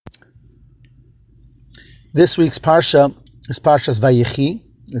This week's Parsha is Parshas Vayechi.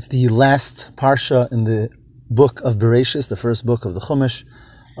 It's the last Parsha in the book of Bereshis, the first book of the Chumash.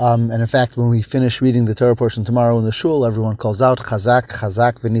 And in fact, when we finish reading the Torah portion tomorrow in the shul, everyone calls out, Chazak,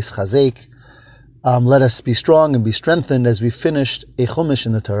 Chazak, V'nis Chazek. Let us be strong and be strengthened as we finished a Chumash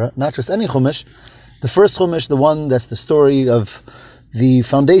in the Torah. Not just any Chumash, the first Chumash, the one that's the story of the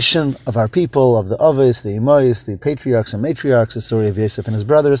foundation of our people, of the Avos, the Imois, the patriarchs and matriarchs, the story of Yosef and his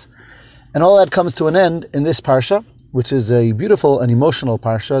brothers. And all that comes to an end in this Parsha, which is a beautiful and emotional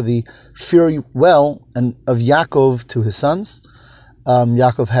Parsha, the farewell of Yaakov to his sons.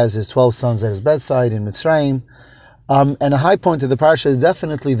 Yaakov has his 12 sons at his bedside in Mitzrayim. And a high point of the Parsha is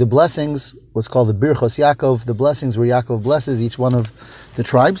definitely the blessings, what's called the Birchos Yaakov, the blessings where Yaakov blesses each one of the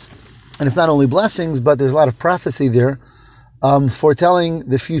tribes. And it's not only blessings, but there's a lot of prophecy there, foretelling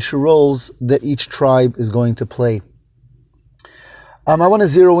the future roles that each tribe is going to play. I want to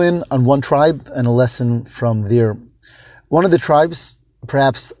zero in on one tribe and a lesson from there. One of the tribes,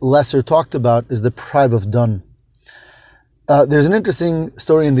 perhaps lesser talked about, is the tribe of Dan. There's an interesting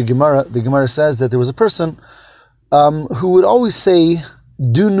story in the Gemara. The Gemara says that there was a person who would always say,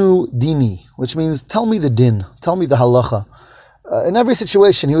 Dunu Dini, which means, tell me the din, tell me the halacha. In every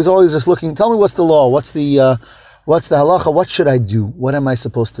situation, he was always just looking, tell me what's the law, what's the halacha, what should I do, what am I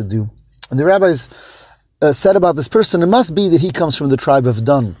supposed to do? And the rabbis said about this person, it must be that he comes from the tribe of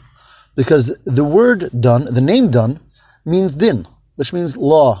Dan, because the word Dan, the name Dan, means din, which means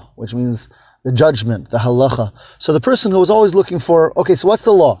law, which means the judgment, the halacha. So the person who was always looking for, okay, so what's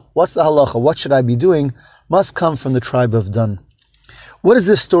the law? What's the halacha? What should I be doing? Must come from the tribe of Dan. What does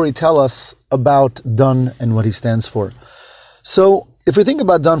this story tell us about Dan and what he stands for? So if we think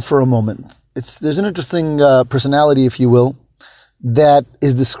about Dan for a moment, there's an interesting personality, if you will, that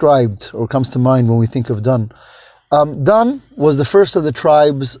is described or comes to mind when we think of Dan. Dan was the first of the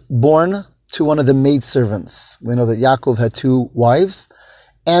tribes born to one of the maidservants. We know that Yaakov had 2 wives,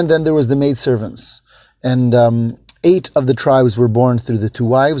 and then there was the maidservants. And 8 of the tribes were born through the 2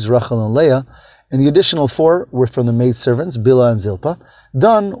 wives, Rachel and Leah, and the additional 4 were from the maidservants, Bilhah and Zilpah.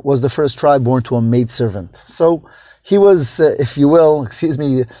 Dan was the first tribe born to a maidservant. So he was, if you will,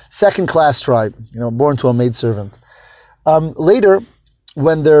 second-class tribe, born to a maidservant. Later,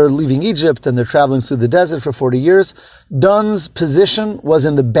 when they're leaving Egypt and they're traveling through the desert for 40 years, Dan's position was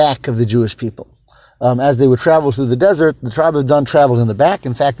in the back of the Jewish people. As they would travel through the desert, the tribe of Dan traveled in the back.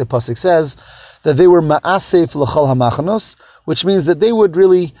 In fact, the pasuk says that they were ma'asef l'chol hamachanos, which means that they would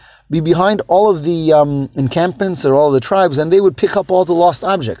really be behind all of the encampments or all of the tribes, and they would pick up all the lost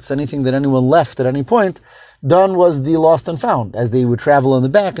objects, anything that anyone left at any point. Dan was the lost and found, as they would travel in the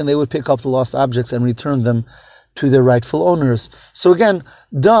back, and they would pick up the lost objects and return them to their rightful owners. So again,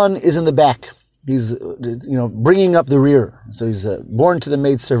 Dan is in the back. He's, bringing up the rear. So he's born to the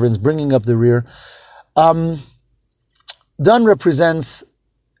maidservants, bringing up the rear. Dan represents,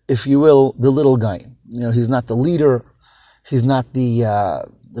 if you will, the little guy. He's not the leader. He's not the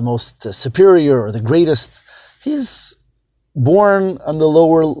most superior or the greatest. He's born on the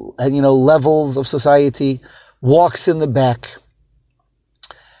lower, levels of society, walks in the back.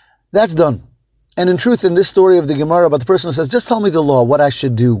 That's Dan. And in truth, in this story of the Gemara about the person who says, just tell me the law, what I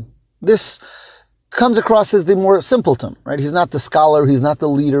should do, this comes across as the more simpleton, right? He's not the scholar, he's not the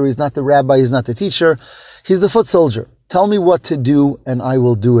leader, he's not the rabbi, he's not the teacher, he's the foot soldier. Tell me what to do and I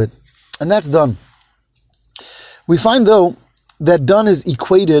will do it. And that's Dan. We find, though, that Dan is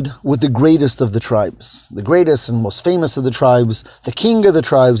equated with the greatest of the tribes. The greatest and most famous of the tribes, the king of the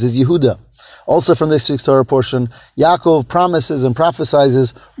tribes, is Yehuda. Also from this week's Torah portion, Yaakov promises and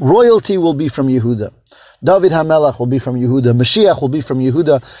prophesizes royalty will be from Yehuda. David HaMelech will be from Yehuda. Mashiach will be from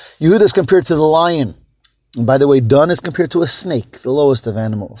Yehuda. Yehuda is compared to the lion. And by the way, Dan is compared to a snake, the lowest of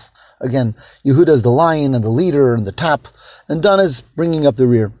animals. Again, Yehuda is the lion and the leader and the top, and Dan is bringing up the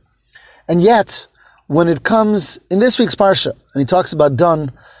rear. And yet, when it comes in this week's Parsha, and he talks about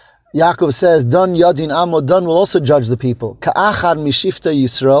Dan, Yaakov says, Dan Yadin Amo, Dan will also judge the people. Ka'achad mishifta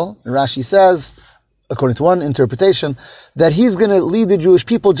Yisrael. And Rashi says, according to one interpretation, that he's going to lead the Jewish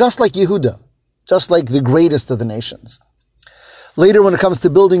people just like Yehuda, just like the greatest of the nations. Later, when it comes to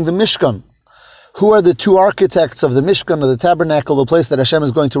building the Mishkan, who are the 2 architects of the Mishkan, or the tabernacle, the place that Hashem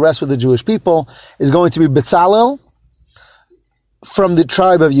is going to rest with the Jewish people, is going to be Bezalel from the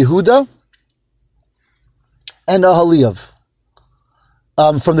tribe of Yehuda, and Ahaliav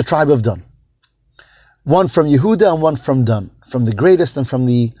from the tribe of Dan. One from Yehuda and one from Dan, from the greatest and from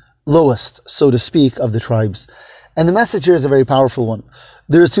the lowest, so to speak, of the tribes. And the message here is a very powerful one.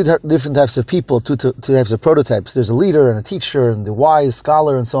 There's 2 different types of people, two types of prototypes. There's a leader and a teacher and the wise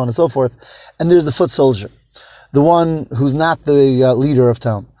scholar and so on and so forth. And there's the foot soldier, the one who's not the leader of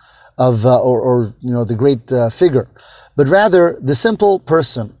town. of or the great figure, but rather the simple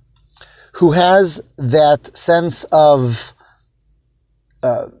person who has that sense of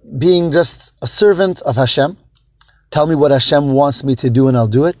being just a servant of Hashem. Tell me what Hashem wants me to do and I'll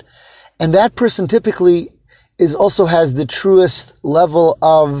do it. And that person typically also has the truest level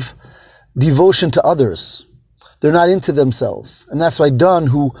of devotion to others. They're not into themselves. And that's why Dan,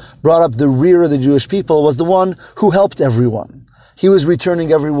 who brought up the rear of the Jewish people, was the one who helped everyone. He was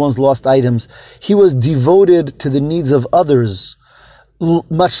returning everyone's lost items. He was devoted to the needs of others,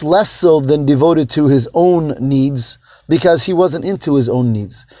 much less so than devoted to his own needs, because he wasn't into his own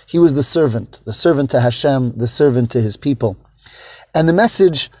needs. He was the servant to Hashem, the servant to his people. And the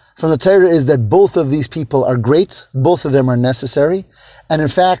message from the Torah is that both of these people are great, both of them are necessary, and in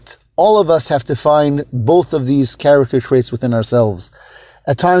fact, all of us have to find both of these character traits within ourselves.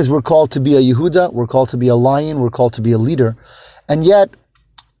 At times we're called to be a Yehuda, we're called to be a lion, we're called to be a leader, and yet,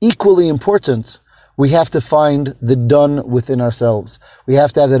 equally important, we have to find the done within ourselves. We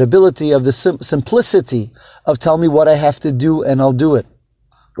have to have that ability of the simplicity of tell me what I have to do and I'll do it.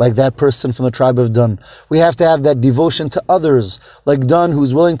 Like that person from the tribe of Dan. We have to have that devotion to others, like Dan,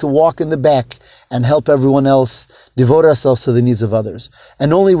 who's willing to walk in the back and help everyone else, devote ourselves to the needs of others.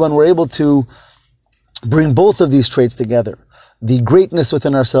 And only when we're able to bring both of these traits together, the greatness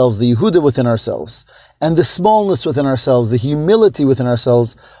within ourselves, the Yehuda within ourselves, and the smallness within ourselves, the humility within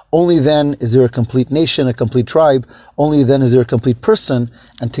ourselves, only then is there a complete nation, a complete tribe, only then is there a complete person,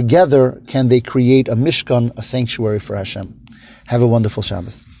 and together can they create a mishkan, a sanctuary for Hashem. Have a wonderful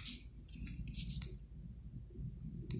Shabbos.